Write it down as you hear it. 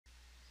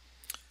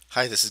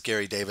Hi, this is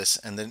Gary Davis,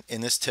 and then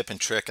in this tip and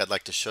trick, I'd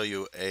like to show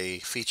you a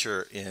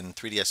feature in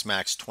 3ds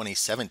Max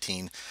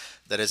 2017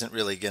 that isn't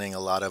really getting a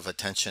lot of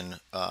attention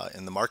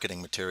in the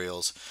marketing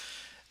materials.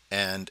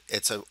 And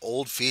it's an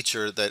old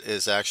feature that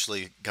is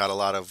actually got a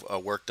lot of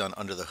work done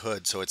under the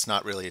hood, so it's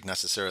not really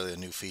necessarily a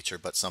new feature,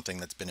 but something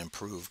that's been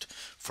improved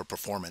for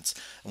performance.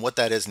 And what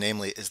that is,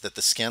 namely, is that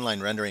the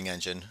Scanline rendering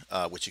engine,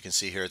 which you can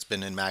see here, it's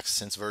been in Max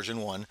since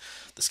version 1.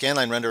 The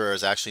Scanline renderer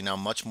is actually now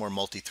much more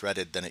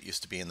multi-threaded than it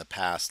used to be in the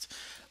past.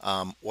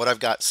 What I've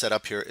got set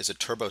up here is a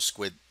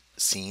Turbosquid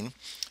scene,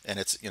 and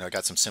it's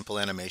got some simple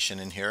animation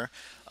in here.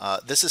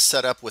 This is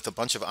set up with a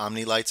bunch of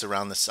Omni lights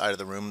around the side of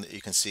the room that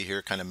you can see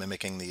here, kind of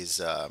mimicking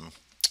these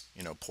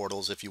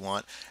portals if you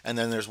want. And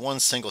then there's one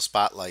single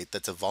spotlight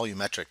that's a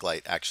volumetric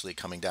light actually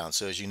coming down.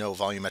 So as you know,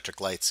 volumetric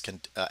lights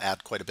can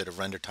add quite a bit of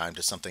render time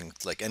to something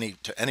like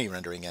any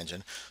rendering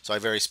engine. So I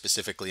very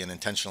specifically and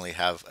intentionally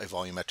have a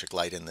volumetric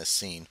light in this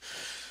scene.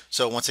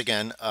 So once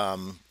again,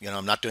 I'm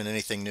not doing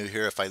anything new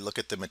here. If I look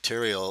at the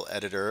material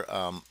editor,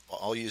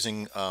 all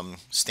using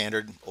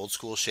standard old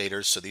school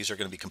shaders. So these are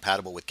going to be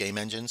compatible with game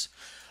engines.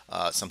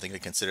 Something to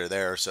consider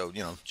there. So,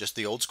 just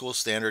the old school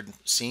standard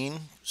scene,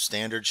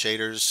 standard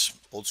shaders,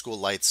 old school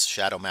lights,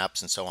 shadow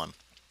maps, and so on.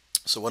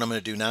 So what I'm going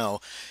to do now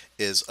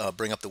is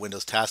bring up the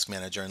Windows Task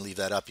Manager and leave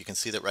that up. You can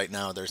see that right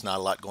now there's not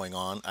a lot going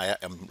on. I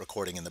am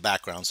recording in the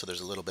background, so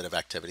there's a little bit of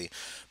activity.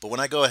 But when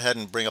I go ahead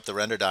and bring up the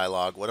render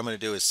dialog, what I'm going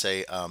to do is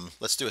say,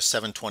 let's do a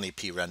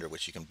 720p render,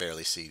 which you can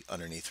barely see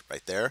underneath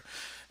right there.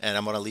 And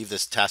I'm going to leave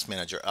this Task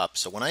Manager up.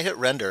 So when I hit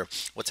render,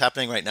 what's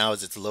happening right now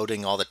is it's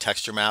loading all the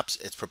texture maps,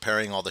 it's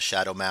preparing all the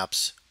shadow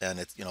maps, and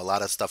it's, a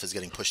lot of stuff is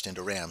getting pushed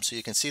into RAM. So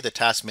you can see the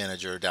Task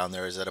Manager down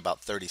there is at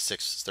about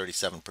 36,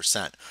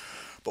 37%.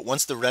 But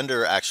once the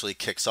render actually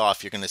kicks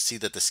off, you're going to see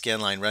that the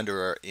Scanline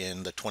renderer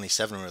in the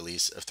 27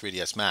 release of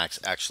 3ds Max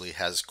actually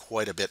has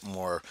quite a bit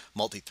more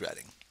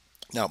multi-threading.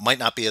 Now, it might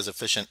not be as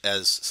efficient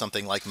as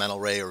something like Mental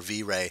Ray or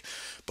V-Ray,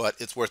 but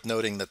it's worth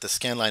noting that the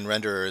Scanline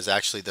renderer is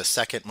actually the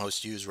second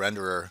most used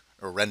renderer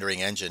or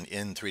rendering engine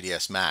in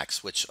 3ds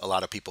Max, which a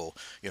lot of people,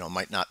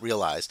 might not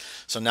realize.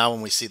 So now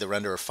when we see the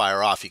renderer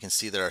fire off, you can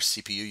see that our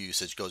CPU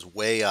usage goes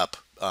way up.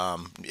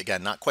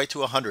 Again, not quite to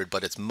 100,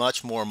 but it's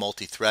much more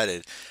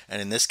multi-threaded.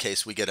 And in this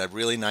case, we get a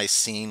really nice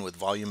scene with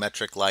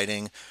volumetric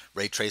lighting,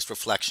 ray traced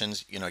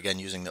reflections, again,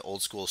 using the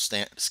old school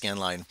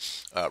Scanline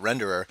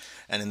renderer.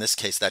 And in this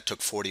case, that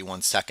took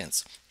 41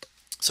 seconds.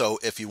 So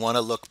if you want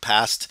to look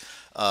past,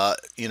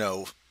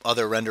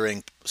 other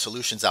rendering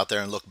solutions out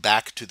there and look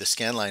back to the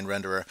Scanline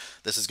renderer,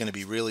 this is going to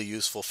be really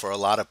useful for a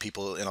lot of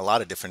people in a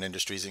lot of different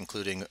industries,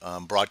 including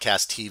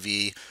broadcast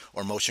TV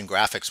or motion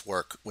graphics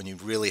work. When you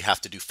really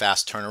have to do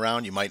fast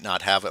turnaround, you might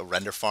not have a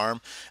render farm,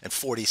 and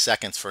 40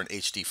 seconds for an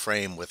HD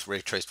frame with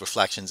ray traced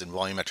reflections and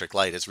volumetric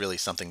light is really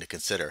something to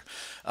consider.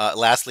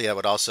 Lastly, I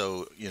would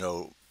also,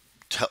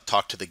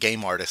 talk to the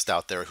game artist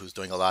out there who's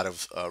doing a lot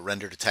of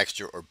render to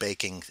texture or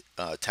baking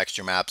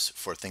texture maps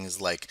for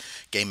things like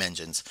game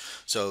engines.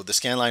 So the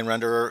Scanline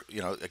renderer,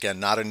 again,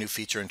 not a new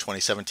feature in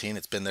 2017.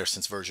 It's been there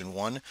since version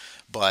 1,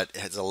 but it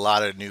has a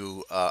lot of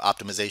new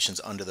optimizations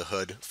under the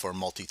hood for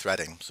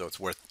multi-threading. So it's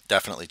worth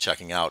definitely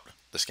checking out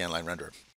the Scanline renderer.